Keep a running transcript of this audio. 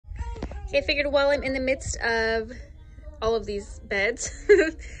Okay, I figured while I'm in the midst of all of these beds,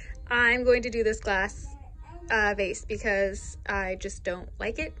 I'm going to do this glass vase because I just don't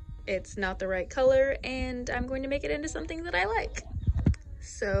like it. It's not the right color, and I'm going to make it into something that I like.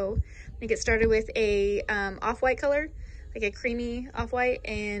 So I'm gonna get started with a off-white color, like a creamy off-white,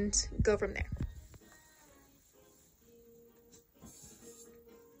 and go from there.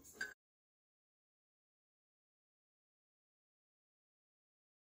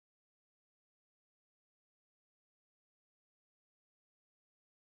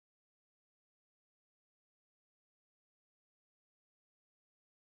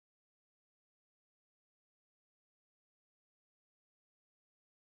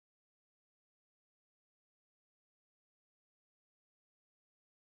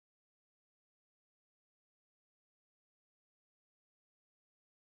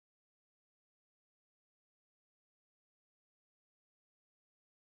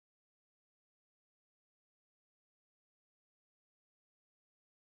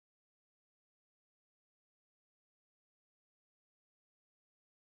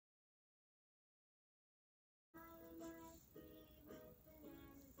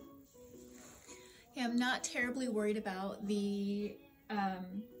 Yeah, I'm not terribly worried about the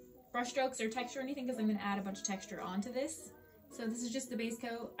brush strokes or texture or anything because I'm going to add a bunch of texture onto this. So this is just the base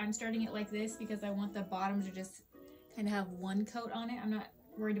coat. I'm starting it like this because I want the bottom to just kind of have one coat on it. I'm not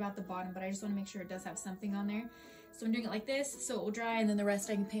worried about the bottom, but I just want to make sure it does have something on there. So I'm doing it like this so it will dry, and then the rest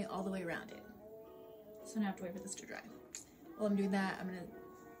I can paint all the way around it. So I don't have to wait for this to dry. While I'm doing that, I'm going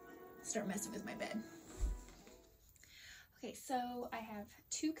to start messing with my bed. Okay, so I have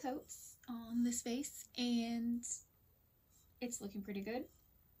 2 coats on this vase and it's looking pretty good.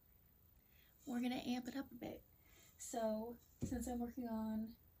 We're gonna amp it up a bit. So since I'm working on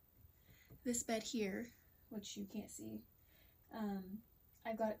this bed here, which you can't see,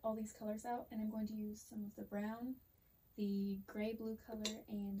 I've got all these colors out, and I'm going to use some of the brown, the gray blue color,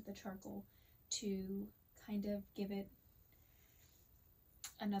 and the charcoal to kind of give it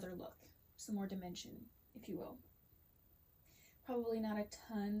another look, some more dimension, if you will. Probably not a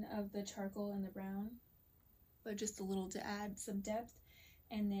ton of the charcoal and the brown, but just a little to add some depth.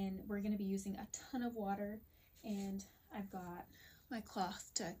 And then we're going to be using a ton of water, and I've got my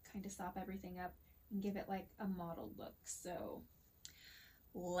cloth to kind of sop everything up and give it like a mottled look. So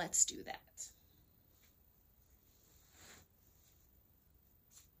let's do that.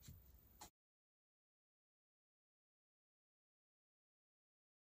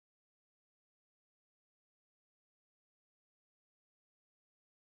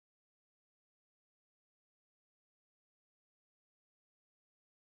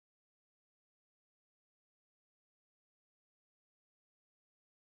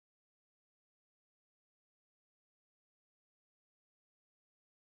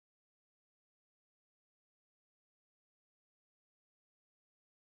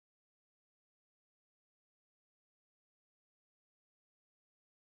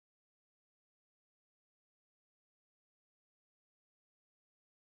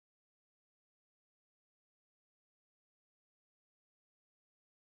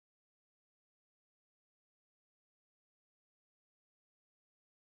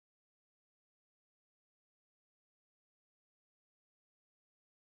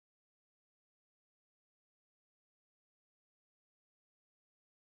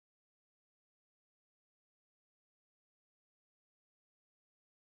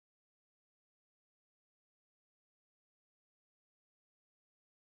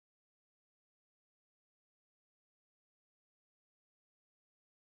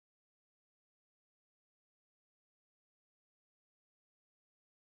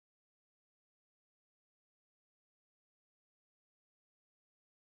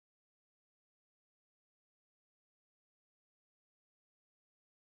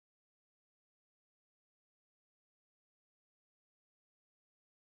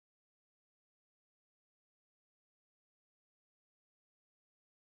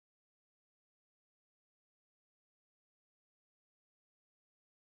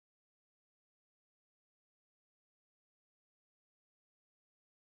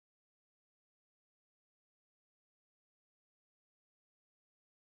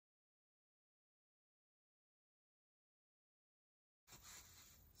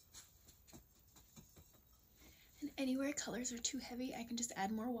 And anywhere colors are too heavy, I can just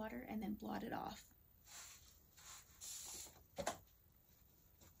add more water and then blot it off.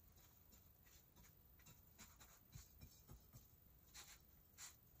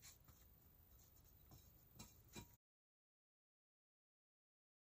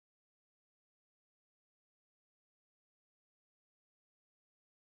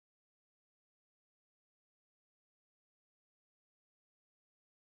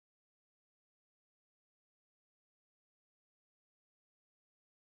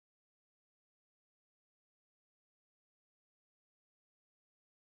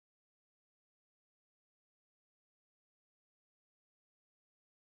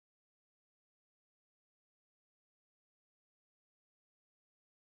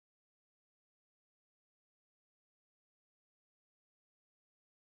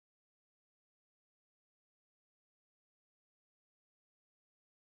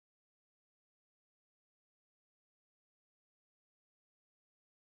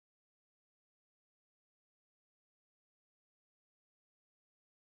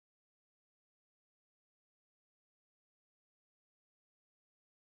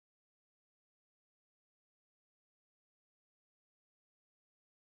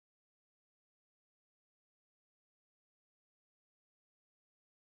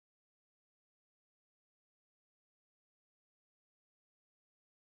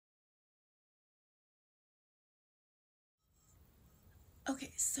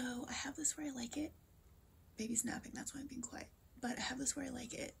 Okay, so I have this where I like it. Baby's napping, that's why I'm being quiet. But I have this where I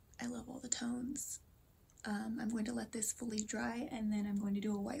like it. I love all the tones. I'm going to let this fully dry, and then I'm going to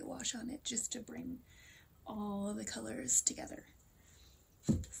do a whitewash on it just to bring all of the colors together.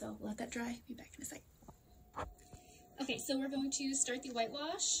 So let that dry, be back in a sec. Okay, so we're going to start the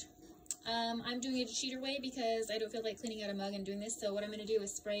whitewash. I'm doing it a cheater way because I don't feel like cleaning out a mug and doing this, so what I'm going to do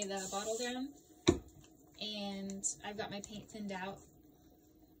is spray the bottle down, and I've got my paint thinned out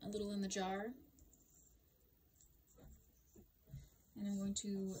a little in the jar. And I'm going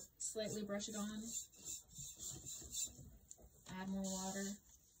to slightly brush it on, add more water,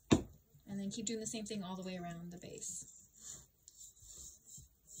 and then keep doing the same thing all the way around the base.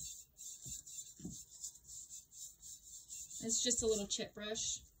 It's just a little chip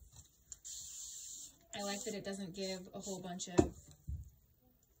brush. I like that it doesn't give a whole bunch of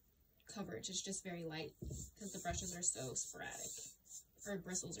coverage. It's just very light because the brushes are so sporadic, or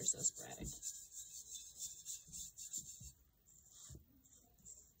bristles are so sporadic.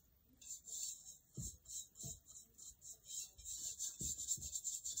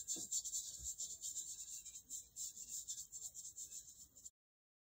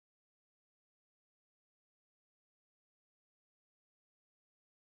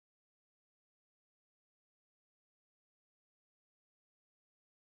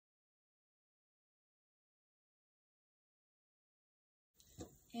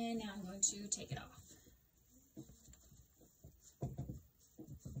 And now I'm going to take it off.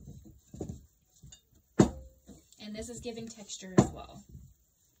 And this is giving texture as well.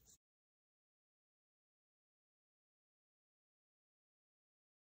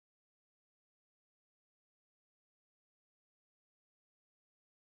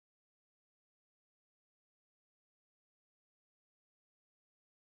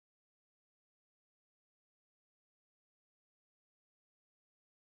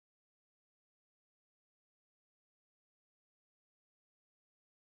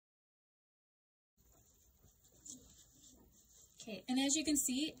 Okay, and as you can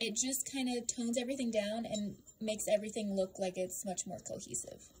see, it just kind of tones everything down and makes everything look like it's much more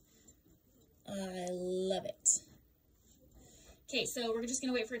cohesive. I love it. Okay, so we're just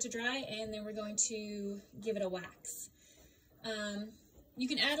going to wait for it to dry, and then we're going to give it a wax. You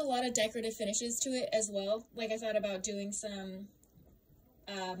can add a lot of decorative finishes to it as well. Like I thought about doing some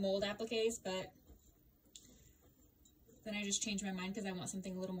mold appliques, but then I just changed my mind because I want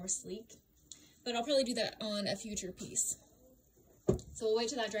something a little more sleek. But I'll probably do that on a future piece. So we'll wait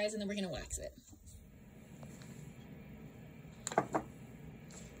till that dries, and then we're going to wax it.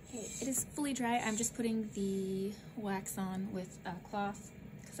 Okay, it is fully dry. I'm just putting the wax on with a cloth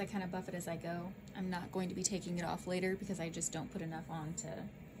because I kind of buff it as I go. I'm not going to be taking it off later because I just don't put enough on to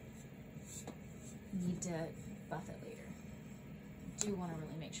need to buff it later. I do want to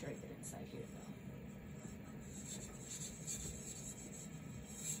really make sure I get inside here though.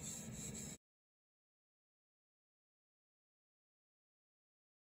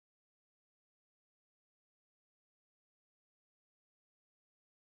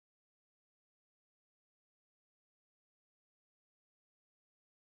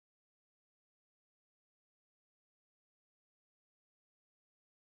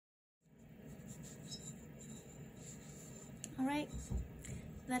 Alright,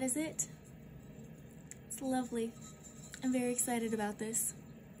 that is it. It's lovely. I'm very excited about this.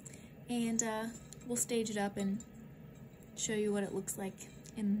 And we'll stage it up and show you what it looks like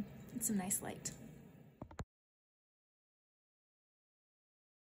in some nice light.